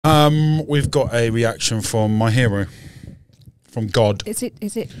We've got a reaction from my hero, from God. Is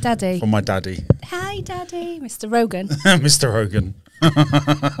it Daddy? From my daddy. Hi, Daddy, Mr. Rogan. Mr. Rogan.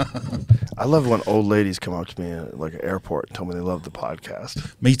 I love when old ladies come up to me at like an airport and tell me they love the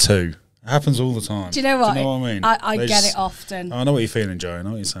podcast. Me too. It happens all the time. Do you know what? Do you know what I mean? I get it often. I know what you're feeling, Joe. I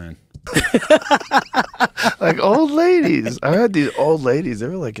know what you're saying. Like old ladies. I had these old ladies. They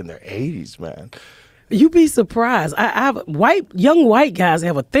were like in their 80s, man. You'd be surprised. I have young white guys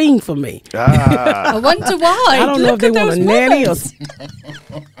have a thing for me. Ah. I wonder why. I don't know if they want a nanny or.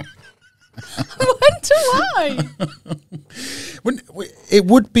 I wonder why. It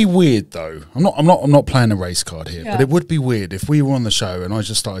would be weird though. I'm not playing a race card here, Yeah. but it would be weird if we were on the show and I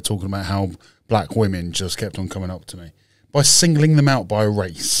just started talking about how black women just kept on coming up to me by singling them out by a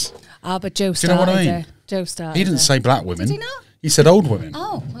race. Ah, but Joe Do you started know what I mean? it. Joe started He didn't say black women. Did he not? He said old women.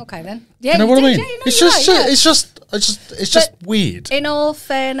 Oh, okay then. Yeah, You know what I mean? Yeah, It's you're just, right, yeah. it's just weird. In all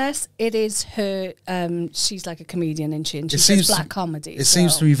fairness, it is her. She's like a comedian, and she does black comedy. It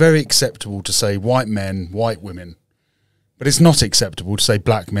seems to be very acceptable to say white men, white women, but it's not acceptable to say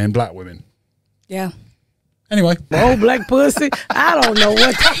black men, black women. Yeah. Anyway, Old black pussy. I don't know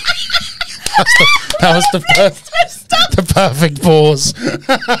what. that was the perfect pause.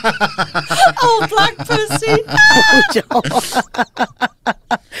 Oh, black pussy.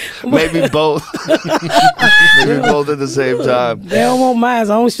 Maybe both. Maybe both at the same time. They don't want mine. I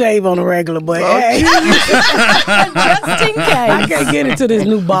don't shave on a regular, but hey, Just in I case. can't get into this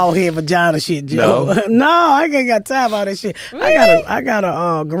new bald head vagina shit, Joe. No, I ain't got time for all that shit. Really? I got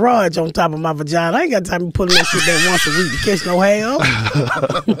a garage on top of my vagina. I ain't got time to pulling that shit there once a week to catch no hair.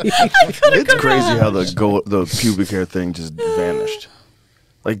 It's crazy how the pubic hair thing just vanished.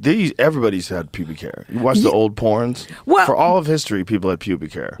 Like everybody's had pubic hair. You watch the old porns. Well- For all of history, people had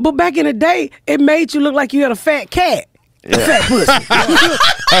pubic hair. But back in the day, it made you look like you had a fat cat. A fat pussy.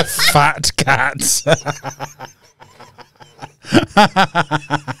 A fat cat.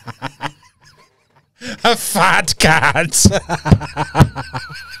 A fat cat.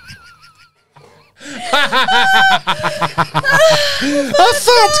 A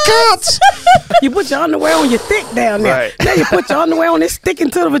fat cat. You put your underwear on your thick down there. Right. Now you put your underwear on it sticking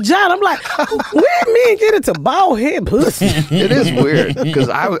to the vagina. I'm like, where men get into bald head pussy? It is weird because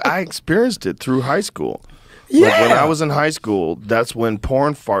I experienced it through high school. Yeah. Like when I was in high school, that's when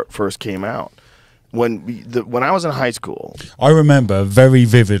porn first came out. When I was in high school, I remember very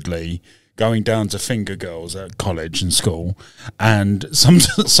vividly going down to finger girls at college and school, and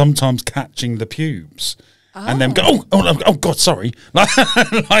sometimes catching the pubes, and then go, oh God, sorry,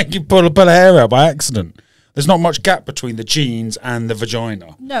 like you pull a hair out by accident. There's not much gap between the jeans and the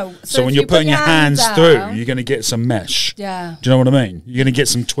vagina. No. So when if you're you put putting your hands down- through, you're going to get some mesh. Yeah. Do you know what I mean? You're going to get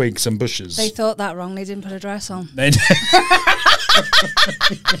some twigs and bushes. They thought that wrong. They didn't put a dress on.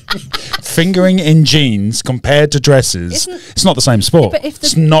 Fingering in jeans compared to dresses, it's not the same sport. But if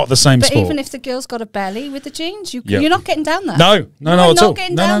it's not the same But sport. even if the girl's got a belly with the jeans, Yep. you're not getting down there. No, at all. not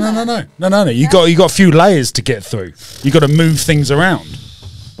getting down there. No. You got a few layers to get through. You got to move things around.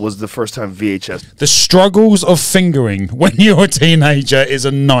 was the first time VHS. The struggles of fingering when you're a teenager is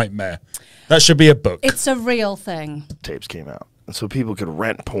a nightmare. That should be a book. It's a real thing. Tapes came out, and so people could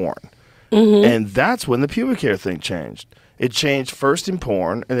rent porn. And that's when the pubic hair thing changed. It changed first in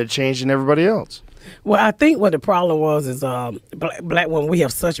porn, and it changed in everybody else. Well, I think what the problem was is black women, we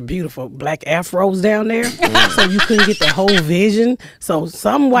have such beautiful black afros down there, so you couldn't get the whole vision. So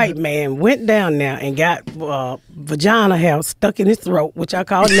some white man went down there and got vagina hair stuck in his throat, which I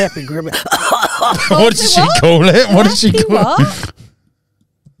call nappy grip. What did she call it? What did she call it?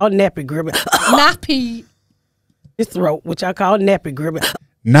 Oh, nappy grip. Nappy. His throat, which I call nappy grip.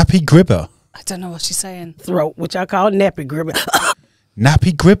 Nappy gribber. I don't know what she's saying. Throat, which I call nappy grip.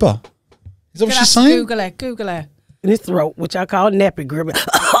 Nappy gribber. Is that what she's saying? Google it. In his throat, which I call nappy grip.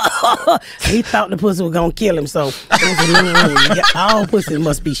 He thought the pussy was gonna kill him, so it was a little rule. All pussy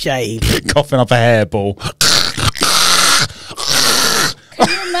must be shaved. Coughing up a hairball. Can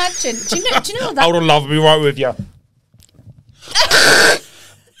you imagine? Do you know that? Hold on, love. I'll be right with you.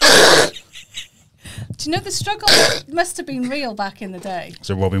 Do you know the struggle must have been real back in the day? It's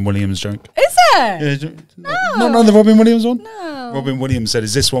a Robin Williams joke. Is it? Yeah, not the Robin Williams one? No. Robin Williams said,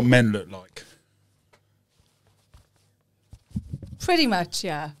 "Is this what men look like?" Pretty much,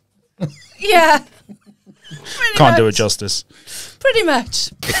 yeah. Yeah. Can't do it justice. Pretty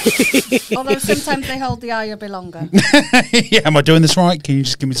much. Although sometimes they hold the eye a bit longer. Yeah, am I doing this right? Can you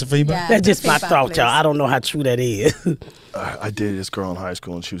just give me some feedback? Yeah. That's just my Feedback, thought, please. y'all. I don't know how true that is. I dated this girl in high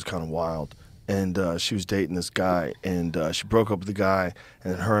school, and she was kind of wild. And she was dating this guy, and she broke up with the guy,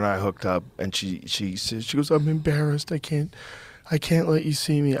 and then her and I hooked up. And she said, she goes, "I'm embarrassed. I can't I can't let you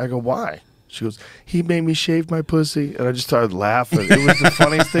see me. I go, why? She goes, he made me shave my pussy. And I just started laughing. It was the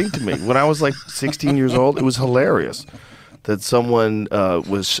funniest thing to me. When I was like 16 years old, it was hilarious that someone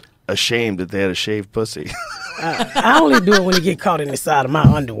was ashamed that they had a shaved pussy. I only do it when it get caught in the side of my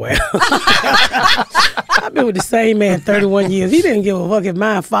underwear. I've been with the same man 31 years. He didn't give a fuck if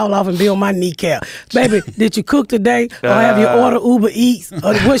mine fall off and be on my kneecap. Baby, did you cook today? Or have you ordered Uber Eats?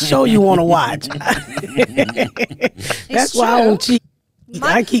 Or what show you want to watch? That's why I don't cheat.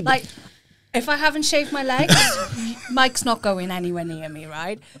 I keep... Like, if I haven't shaved my legs, Mike's not going anywhere near me,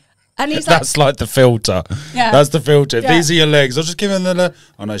 right? And he's that's like the filter. Yeah. That's the filter. If Yeah. these are your legs, I'll just give him the...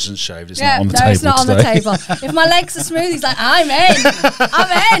 Oh, no, it's not shaved. It's not on the table it's not today. on the table. If my legs are smooth, he's like, I'm in.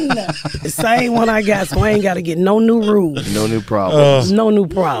 I'm in. The same one I got, so I ain't got to get no new rules. No new problems. No new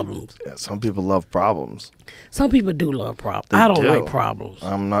problems. Yeah, some people love problems. Some people do love problems. I don't do. like problems.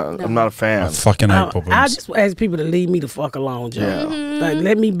 I'm not a fan. I fucking hate problems. I just ask people to leave me the fuck alone, Joe. Yeah. Like,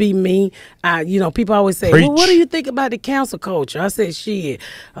 let me be me. People always say, Preach. well, what do you think about the cancel culture? I said, shit,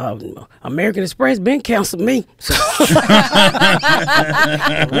 American Express been canceled me. So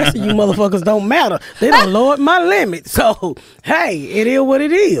the rest of you motherfuckers don't matter. They don't lower my limit. So, hey, it is what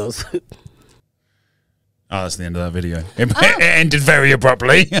it is. Oh, that's the end of that video. It ended very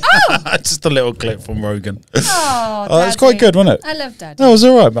abruptly. Just a little clip from Rogan. Oh, It's quite good, wasn't it? I love Daddy. No, it was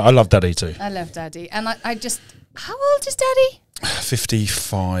all right, but I love Daddy too. I love Daddy. And I just... How old is Daddy?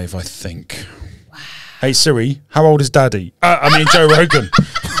 55, I think. Wow. Hey, Siri, how old is Daddy? Joe Rogan.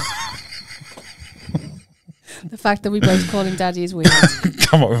 The fact that we both call him Daddy is weird.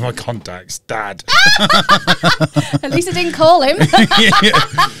 Come up with my contacts. Dad. At least I didn't call him.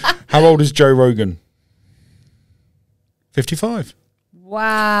 How old is Joe Rogan? 55.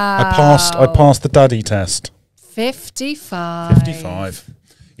 Wow. I passed the daddy test. 55. 55.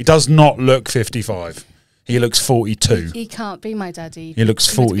 He does not look 55. He looks 42. He can't be my daddy. He looks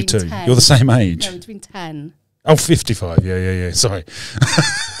He would have been 42. 10. You're the same age. No, he's been 10. Oh, 55. Yeah. Sorry.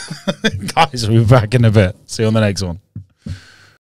 Guys, we'll be back in a bit. See you on the next one.